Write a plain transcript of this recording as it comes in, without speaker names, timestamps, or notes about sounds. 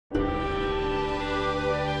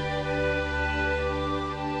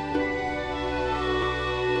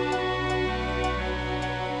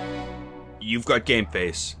you've got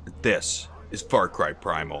GameFace. This is Far Cry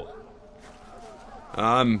Primal.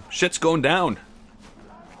 Shit's going down.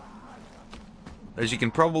 As you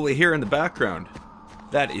can probably hear in the background,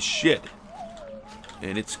 that is shit.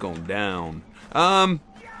 And it's going down.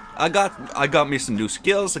 I got me some new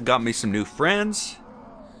skills, I got me some new friends.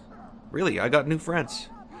 Really, I got new friends.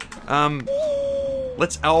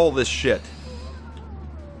 Let's owl this shit.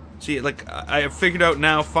 See, like, I have figured out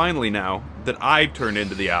now, finally now, that I turn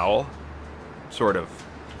into the owl. Sort of.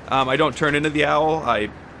 I don't turn into the owl,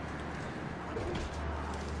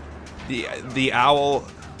 The owl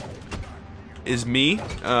is me,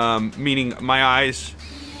 meaning my eyes...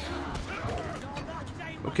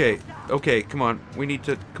 Okay, come on, we need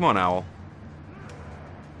to... Come on, owl.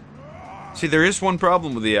 See, there is one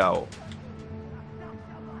problem with the owl.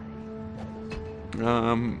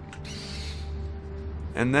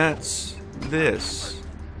 And that's this.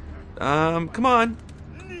 Come on.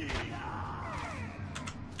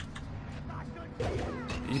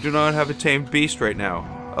 You do not have a tamed beast right now.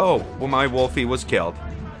 Oh, well, my wolfie was killed.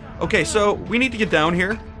 Okay, so we need to get down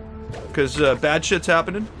here, because bad shit's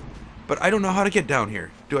happening. But I don't know how to get down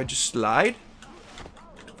here. Do I just slide?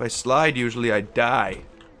 If I slide, usually I die.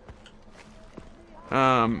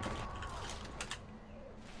 So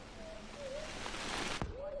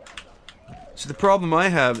the problem I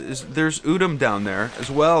have is there's Udom down there, as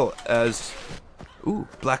well as... Ooh,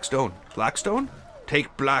 black stone. Black stone?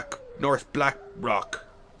 Take black, North Black Rock.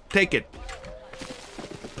 Take it.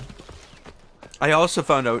 I also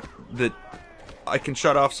found out that I can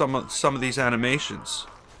shut off some of these animations.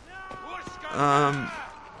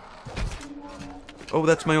 Oh,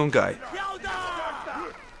 that's my own guy.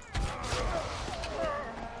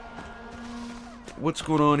 What's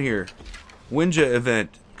going on here? Winja event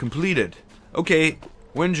completed. Okay,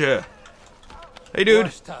 Winja. Hey,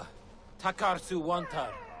 dude.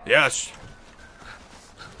 Yes.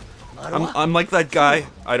 I'm like that guy.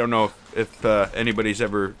 I don't know if anybody's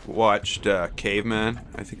ever watched Caveman.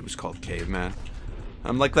 I think it was called Caveman.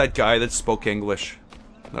 I'm like that guy that spoke English.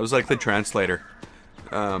 I was like the translator.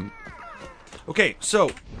 Okay,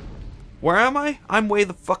 so where am I? I'm way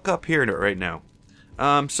the fuck up here right now.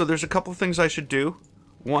 So there's a couple things I should do.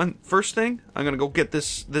 First thing, I'm gonna go get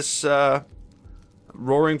this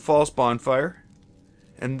Roaring Falls bonfire,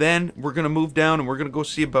 and then we're gonna move down and we're gonna go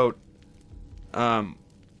see about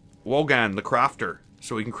Wogan the crafter,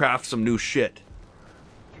 so we can craft some new shit.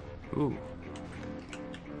 Ooh,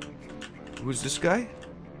 who's this guy?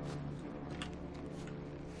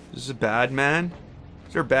 Is this a bad man?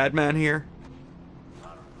 Is there a bad man here?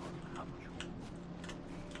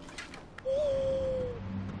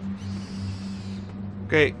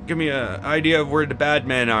 Okay, give me an idea of where the bad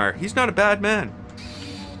men are. He's not a bad man.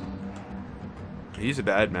 He's a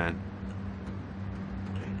bad man.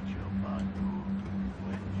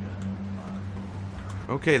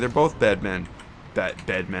 Okay, they're both bad men.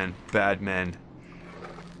 Bad men.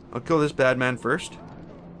 I'll kill this bad man first.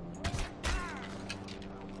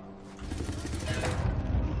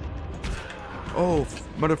 Oh,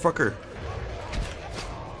 motherfucker.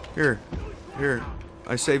 Here.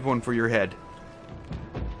 I saved one for your head.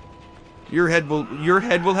 Your head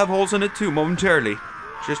will have holes in it too, momentarily.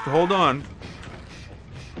 Just hold on.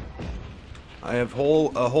 I have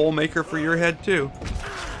a hole maker for your head too.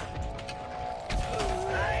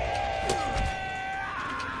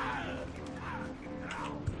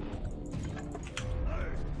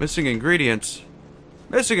 Missing ingredients.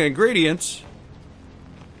 Missing ingredients?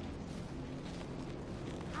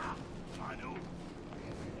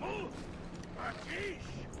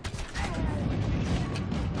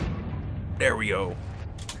 There we go.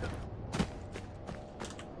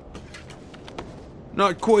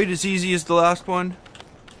 Not quite as easy as the last one.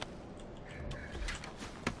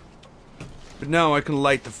 But now I can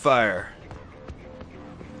light the fire.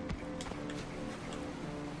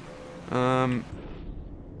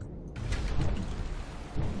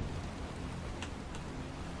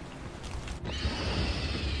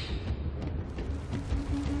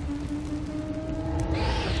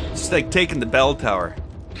 It's like taking the bell tower.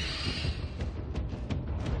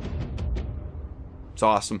 It's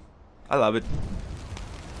awesome. I love it.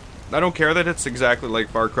 I don't care that it's exactly like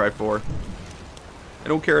Far Cry 4. I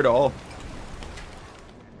don't care at all.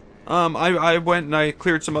 I went and I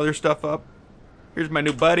cleared some other stuff up. Here's my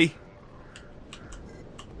new buddy.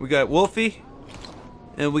 We got Wolfie.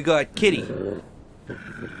 And we got Kitty.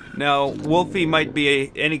 Now, Wolfie might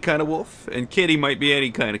be any kind of wolf. And Kitty might be any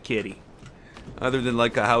kind of kitty. Other than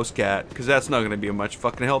like a house cat. Because that's not going to be of much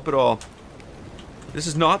fucking help at all. This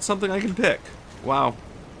is not something I can pick. Wow.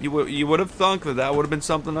 You would have thunk that would have been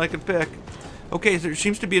something I could pick. Okay, there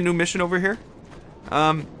seems to be a new mission over here.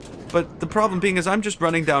 But the problem being is I'm just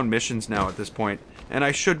running down missions now at this point. And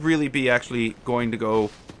I should really be actually going to go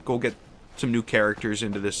get some new characters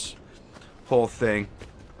into this whole thing.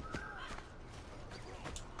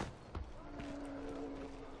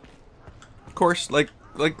 Of course, like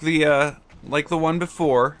the one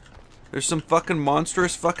before, there's some fucking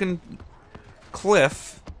monstrous fucking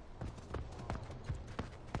cliff.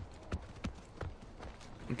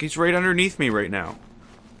 Like he's right underneath me right now.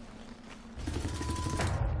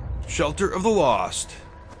 Shelter of the Lost.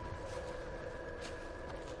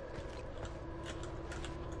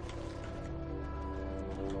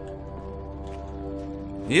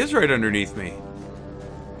 He is right underneath me.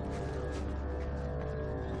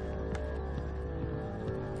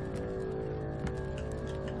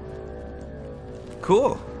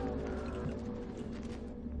 Cool.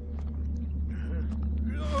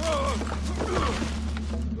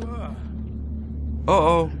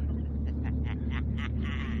 Uh-oh.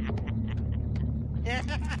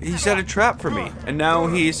 He set a trap for me, and now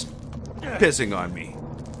he's pissing on me.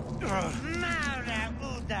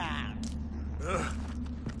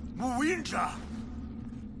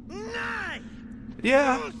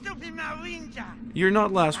 Yeah. You're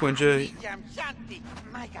not last Winja.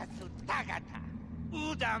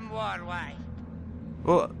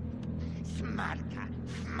 Well,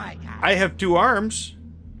 I have 2 arms.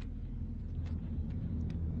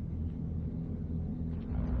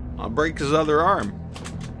 I'll break his other arm.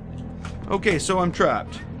 Okay, so I'm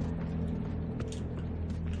trapped.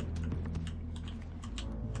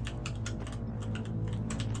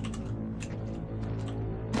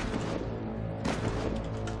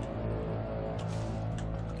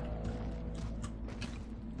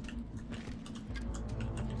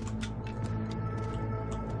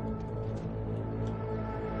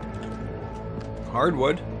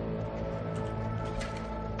 Hardwood.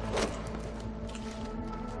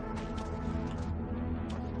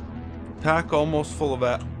 Pack almost full of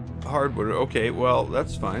that hardwood. Okay, well,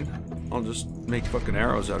 that's fine. I'll just make fucking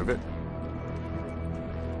arrows out of it.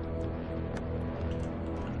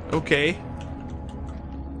 Okay.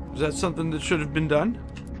 Is that something that should have been done?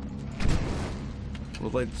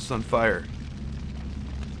 We'll light this on fire.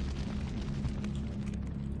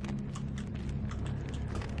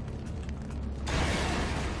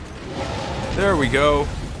 There we go.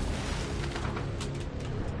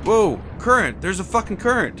 Whoa, current. There's a fucking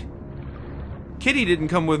current. Kitty didn't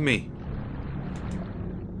come with me.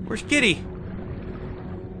 Where's Kitty?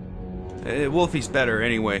 Wolfie's better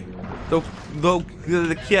anyway. Though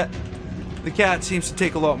the cat seems to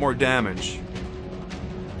take a lot more damage.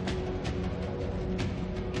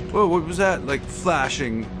 Whoa, what was that? Like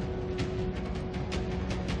flashing.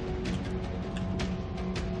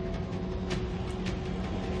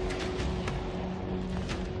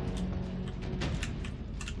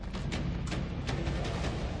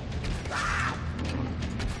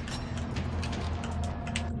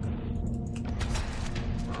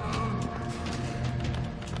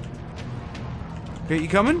 Okay, you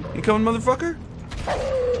coming? You coming, motherfucker?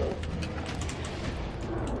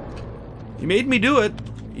 You made me do it.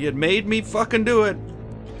 You made me fucking do it.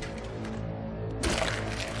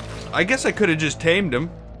 I guess I could have just tamed him.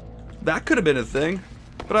 That could have been a thing.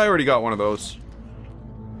 But I already got one of those.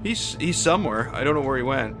 He's somewhere. I don't know where he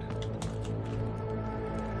went.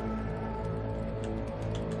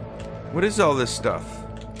 What is all this stuff?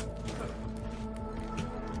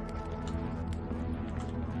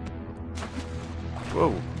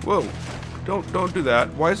 Whoa, whoa. Don't do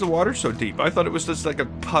that. Why is the water so deep? I thought it was just like a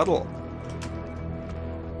puddle.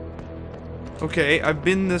 Okay, I've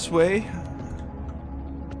been this way.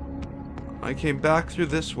 I came back through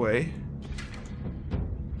this way.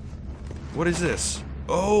 What is this?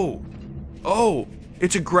 Oh! Oh!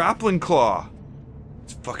 It's a grappling claw!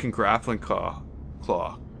 It's a fucking grappling claw.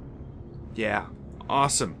 Yeah.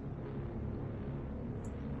 Awesome.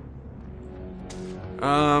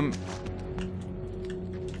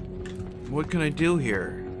 What can I do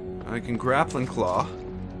here? I can grappling claw.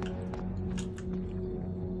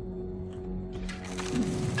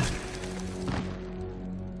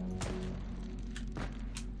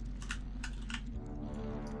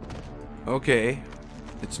 Okay.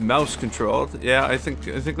 It's mouse controlled. Yeah, I think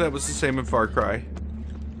that was the same in Far Cry.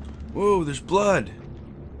 Whoa, there's blood.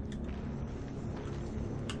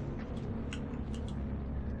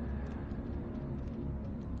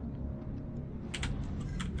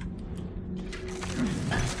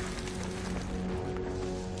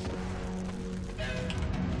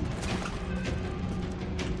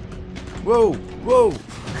 Whoa, whoa.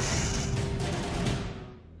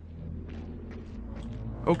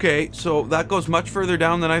 Okay, so that goes much further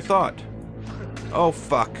down than I thought. Oh,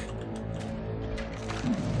 fuck.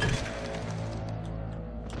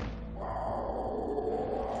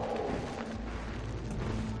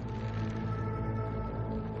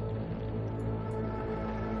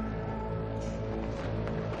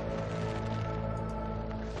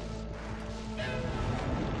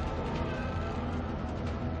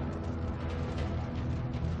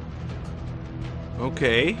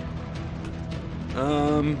 Okay.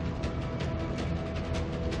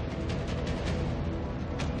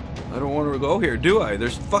 I don't want to go here, do I?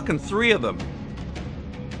 There's fucking 3 of them.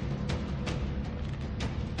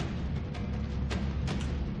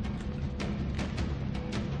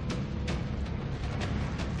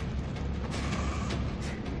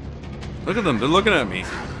 Look at them, they're looking at me.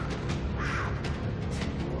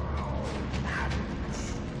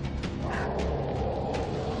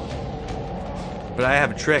 But I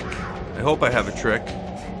have a trick. I hope I have a trick.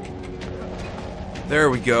 There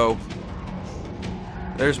we go.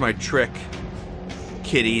 There's my trick.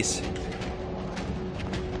 Kitties.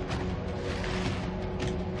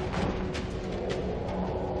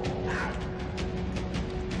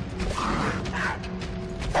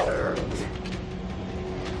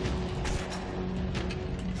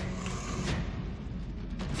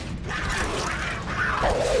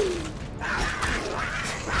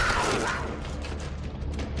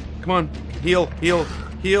 Come on, heal, heal,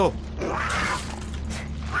 heal.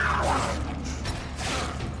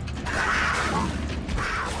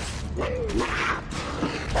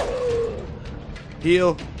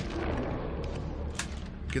 Heal.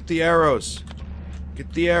 Get the arrows.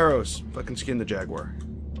 Get the arrows. Fucking skin the jaguar.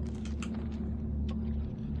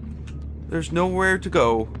 There's nowhere to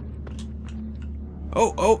go.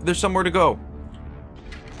 Oh, oh, there's somewhere to go.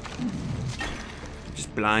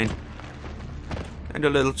 Just blind. And a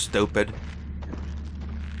little stupid.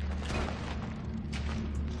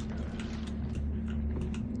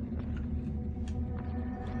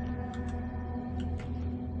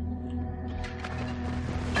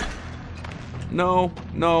 No,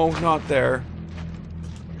 no, not there.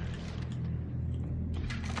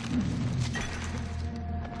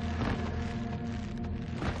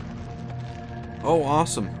 Oh,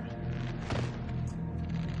 awesome.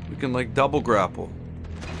 We can, like, double grapple.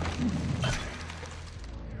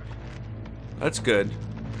 That's good.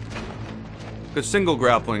 Because single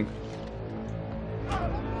grappling.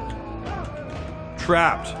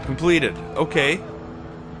 Trapped. Completed. Okay.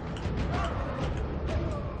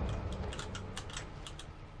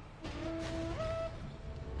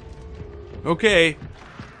 Okay.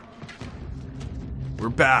 We're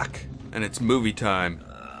back. And it's movie time.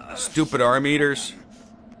 Stupid arm eaters.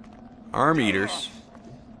 Arm eaters?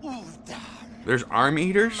 There's arm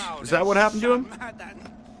eaters? Is that what happened to him?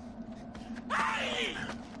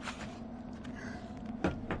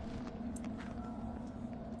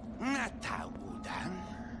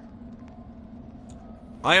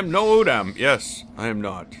 I am no Udam. Yes, I am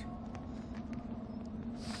not.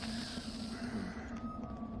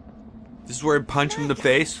 This is where I punch him in the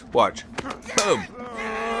face. Watch. Boom.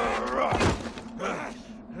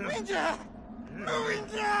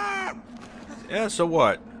 Yeah, so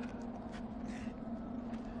what?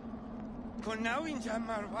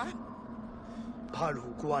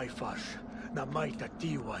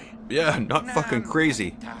 Yeah, not fucking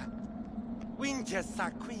crazy.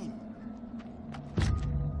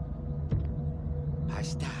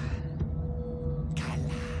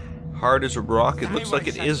 Hard as a rock? It looks like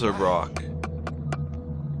it is a rock.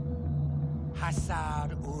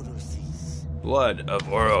 Blood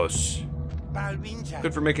of Oros.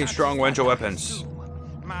 Good for making strong Wenja weapons.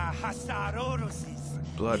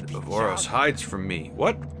 Blood of Oros hides from me.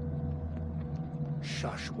 What?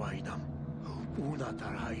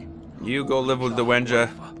 You go live with the Wenja.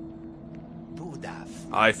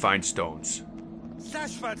 I find stones.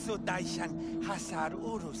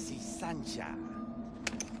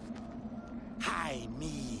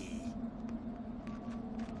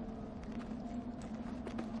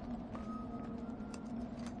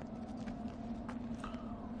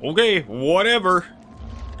 Okay, whatever.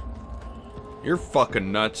 You're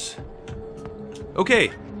fucking nuts.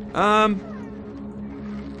 Okay,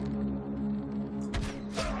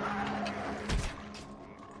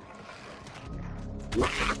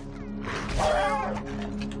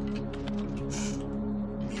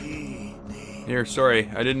 Here, sorry,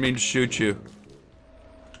 I didn't mean to shoot you.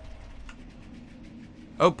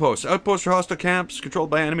 Outposts. Outposts are hostile camps controlled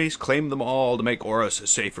by enemies. Claim them all to make Oros a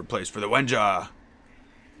safer place for the Wenja.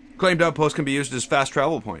 Claimed outposts can be used as fast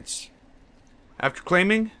travel points. After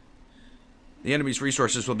claiming, the enemy's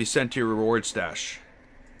resources will be sent to your reward stash.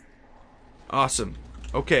 Awesome.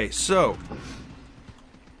 Okay, so.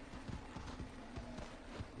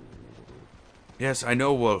 Yes, I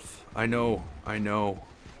know, Wolf. I know.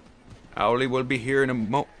 Owlie will be here in a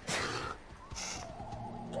mo...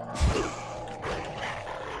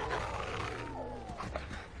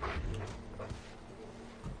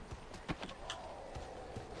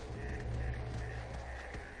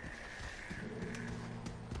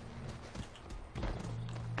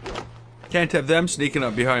 Can't have them sneaking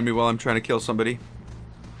up behind me while I'm trying to kill somebody.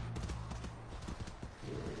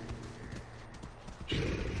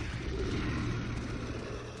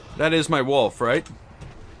 That is my wolf, right?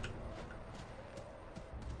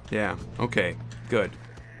 Yeah, okay, good.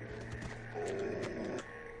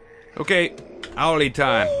 Okay, Owlie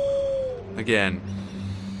time. Again.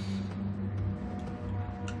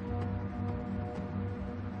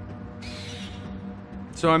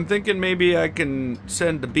 So I'm thinking maybe I can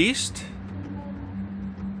send the beast.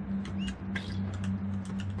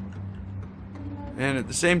 And at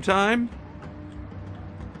the same time...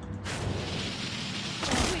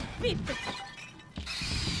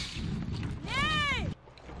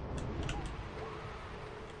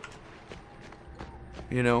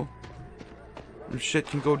 You know, shit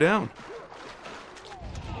can go down.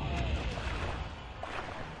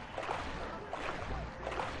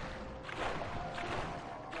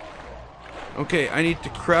 Okay, I need to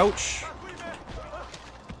crouch.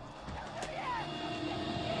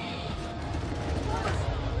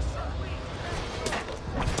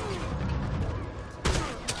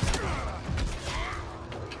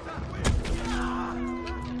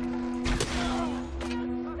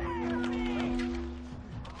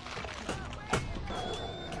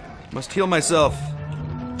 Must heal myself.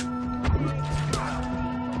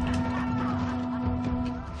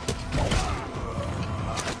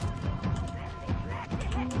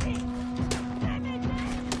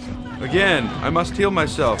 Again, I must heal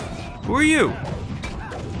myself. Who are you?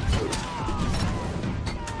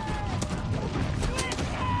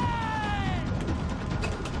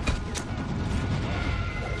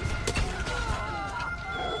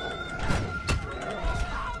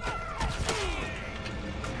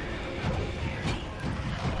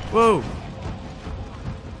 Whoa!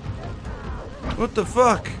 What the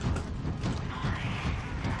fuck?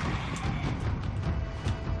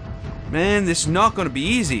 Man, this is not gonna be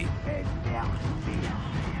easy.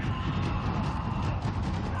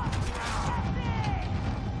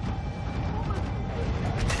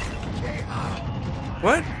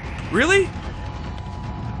 What? Really?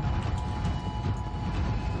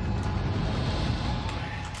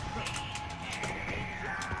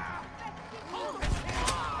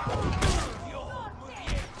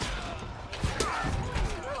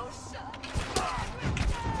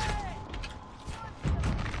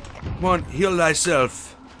 Come on, heal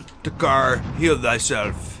thyself. Takar, heal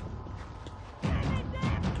thyself.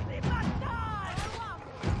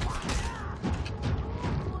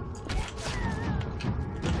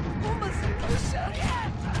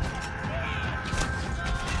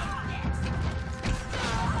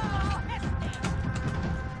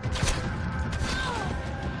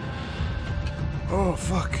 Oh,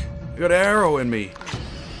 fuck. I got an arrow in me.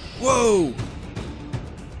 Whoa!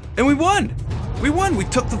 And we won! We won! We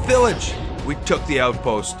took the village! We took the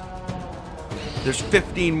outpost. There's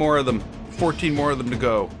 15 more of them. 14 more of them to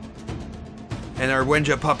go. And our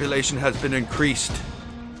Wenja population has been increased.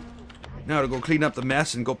 Now to go clean up the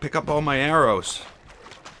mess and go pick up all my arrows.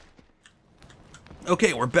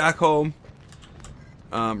 Okay, we're back home.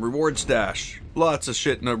 Reward stash. Lots of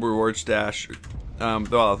shit in the reward stash.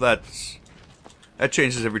 Well, that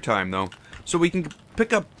changes every time, though. So we can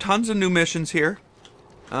pick up tons of new missions here.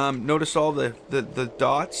 Notice all the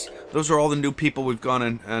dots? Those are all the new people we've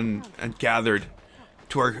gone and gathered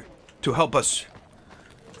to help us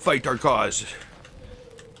fight our cause.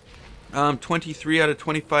 23 out of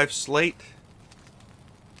 25 slate.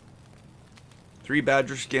 3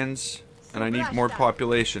 badger skins, and I need more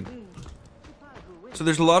population. So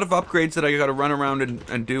there's a lot of upgrades that I gotta run around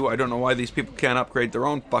and do. I don't know why these people can't upgrade their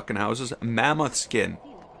own fucking houses. Mammoth skin.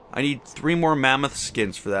 I need 3 more mammoth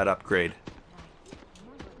skins for that upgrade.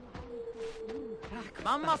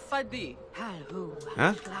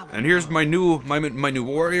 Huh? And here's my new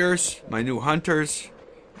warriors, my new hunters,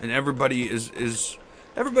 and everybody's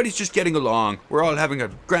just getting along. We're all having a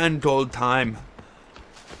grand old time,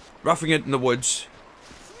 roughing it in the woods.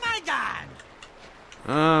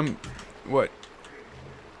 What?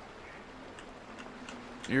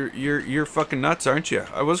 You're fucking nuts, aren't you?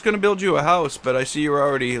 I was gonna build you a house, but I see you're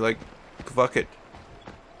already like, fuck it.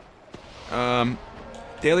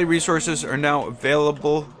 Daily resources are now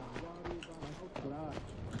available.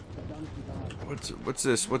 What's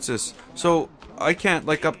this? What's this? So I can't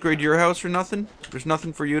like upgrade your house or nothing? There's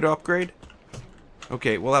nothing for you to upgrade?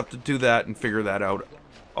 Okay, we'll have to do that and figure that out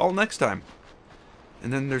all next time.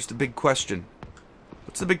 And then there's the big question.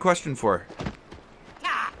 What's the big question for?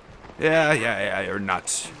 Yeah, you're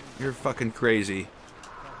nuts. You're fucking crazy.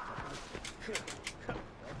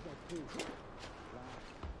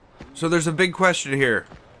 So there's a big question here.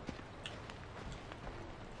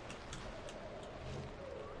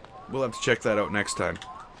 We'll have to check that out next time.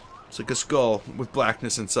 It's like a skull with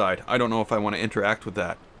blackness inside. I don't know if I want to interact with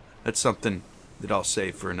that. That's something that I'll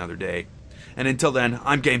save for another day. And until then,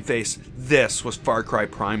 I'm GameFace. This was Far Cry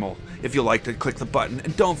Primal. If you liked it, click the button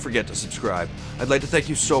and don't forget to subscribe. I'd like to thank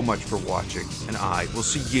you so much for watching, and I will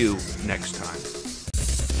see you next time.